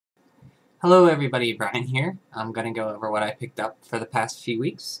Hello everybody, Brian here. I'm going to go over what I picked up for the past few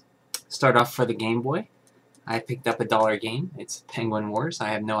weeks. Start off for the Game Boy. I picked up a $1 game. It's Penguin Wars. I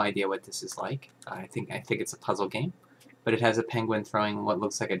have no idea what this is like. I think it's a puzzle game. But it has a penguin throwing what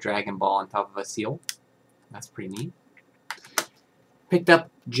looks like a Dragon Ball on top of a seal. That's pretty neat. Picked up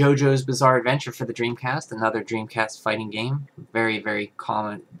JoJo's Bizarre Adventure for the Dreamcast, another Dreamcast fighting game. Very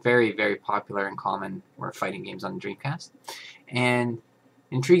common, very popular and common were fighting games on the Dreamcast. And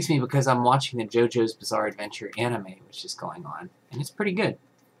intrigues me because I'm watching the JoJo's Bizarre Adventure anime, which is going on, and it's pretty good.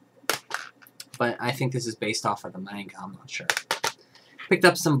 But I think this is based off of the manga, I'm not sure. Picked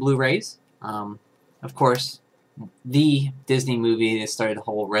up some Blu-rays. Of course, the Disney movie that started the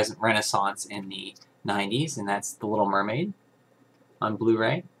whole renaissance in the 90s, and that's The Little Mermaid on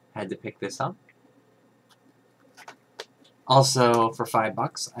Blu-ray. Had to pick this up. Also, for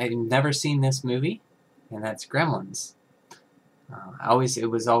 $5, I've never seen this movie, and that's Gremlins.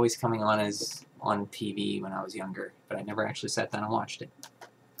 It was always coming on on TV when I was younger, but I never actually sat down and watched it.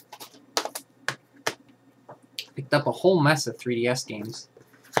 Picked up a whole mess of 3DS games.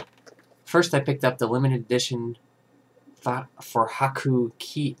 First, I picked up the limited edition for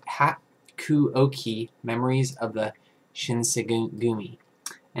Hakuoki Memories of the Shinsengumi,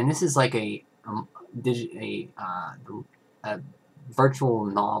 and this is like a virtual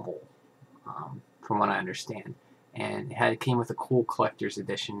novel, from what I understand. And it came with a cool collector's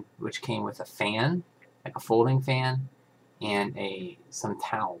edition, which came with a fan, like a folding fan, and some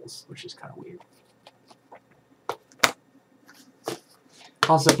towels, which is kind of weird.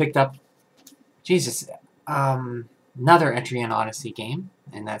 Also picked up, another Etrian Odyssey game,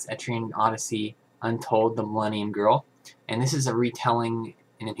 and that's Etrian Odyssey Untold: The Millennium Girl, and this is a retelling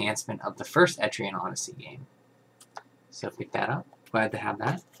and enhancement of the first Etrian Odyssey game. So pick that up. Glad to have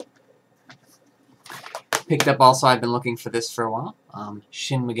that. Picked up also, I've been looking for this for a while,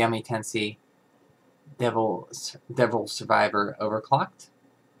 Shin Megami Tensei Devil Survivor Overclocked.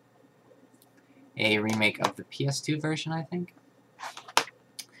 A remake of the PS2 version, I think.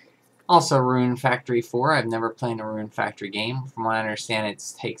 Also Rune Factory 4. I've never played a Rune Factory game. From what I understand, it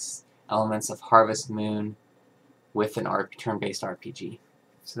takes elements of Harvest Moon with an turn-based RPG.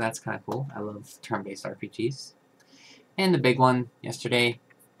 So that's kind of cool. I love turn-based RPGs. And the big one yesterday,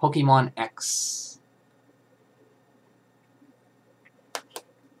 Pokémon X.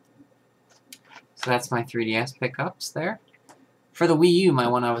 So that's my 3DS pickups there. For the Wii U, my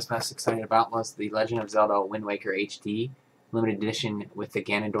one I was most excited about was the Legend of Zelda Wind Waker HD limited edition with the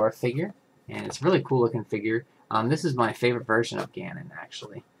Ganondorf figure. And it's a really cool looking figure. This is my favorite version of Ganon,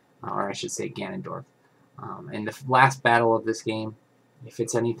 actually. Or I should say Ganondorf. And the last battle of this game, if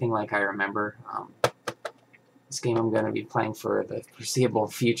it's anything like I remember, this game I'm going to be playing for the foreseeable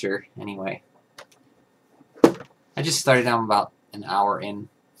future anyway. I just started out about an hour in,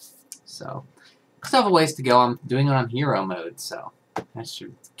 so still have a ways to go. I'm doing it on hero mode, so that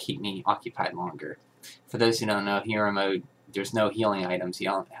should keep me occupied longer. For those who don't know, hero mode, there's no healing items. You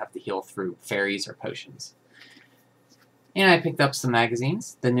don't have to heal through fairies or potions. And I picked up some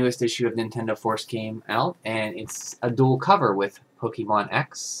magazines. The newest issue of Nintendo Force came out, and it's a dual cover with Pokémon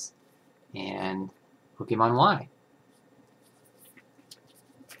X and Pokémon Y.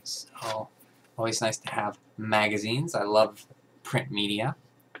 So, always nice to have magazines. I love print media.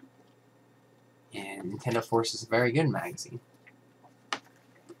 And Nintendo Force is a very good magazine.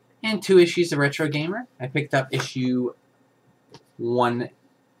 And 2 issues of Retro Gamer. I picked up issue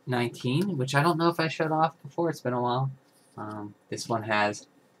 119, which I don't know if I showed off before. It's been a while. This one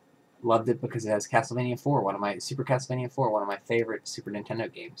loved it because it has Castlevania 4, Super Castlevania 4, one of my favorite Super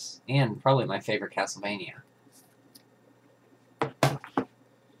Nintendo games, and probably my favorite Castlevania.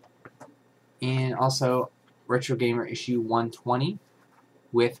 And also Retro Gamer issue 120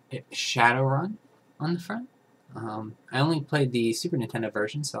 with Shadowrun on the front. I only played the Super Nintendo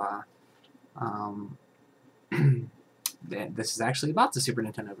version, so this is actually about the Super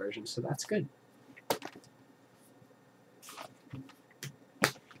Nintendo version, so that's good.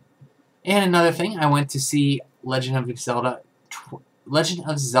 And another thing, I went to see Legend of Zelda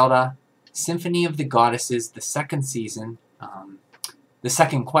Symphony of the Goddesses, the second season, the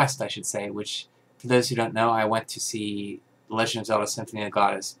second quest, I should say, which, for those who don't know, I went to see Legend of Zelda Symphony of the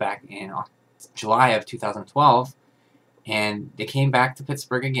Goddess back in July of 2012, and they came back to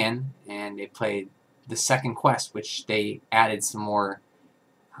Pittsburgh again, and they played the second quest, which they added some more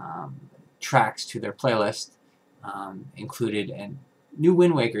tracks to their playlist, included a new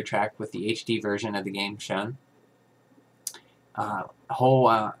Wind Waker track with the HD version of the game shown, a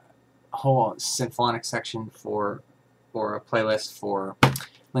whole symphonic section for a playlist for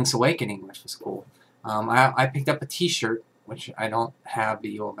Link's Awakening, which was cool. I picked up a t-shirt which I don't have,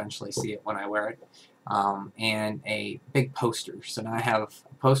 but you'll eventually see it when I wear it, and a big poster. So now I have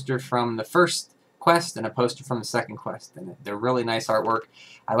a poster from the first quest and a poster from the second quest, and they're really nice artwork.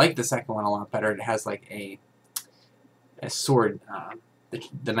 I like the second one a lot better. It has like a sword,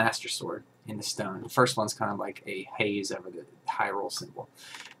 the Master Sword in the stone. The first one's kind of like a haze over the Hyrule symbol.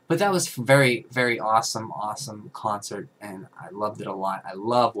 But that was very, very awesome concert, and I loved it a lot. I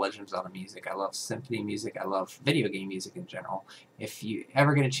love Legend of Zelda music. I love Symphony music. I love video game music in general. If you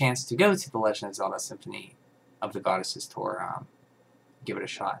ever get a chance to go to the Legend of Zelda Symphony of the Goddesses tour, give it a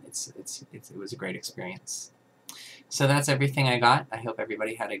shot. It was a great experience. So that's everything I got. I hope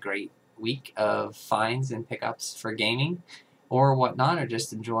everybody had a great week of finds and pickups for gaming or whatnot, or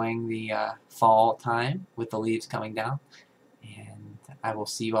just enjoying the fall time with the leaves coming down. And I will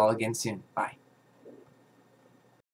see you all again soon. Bye.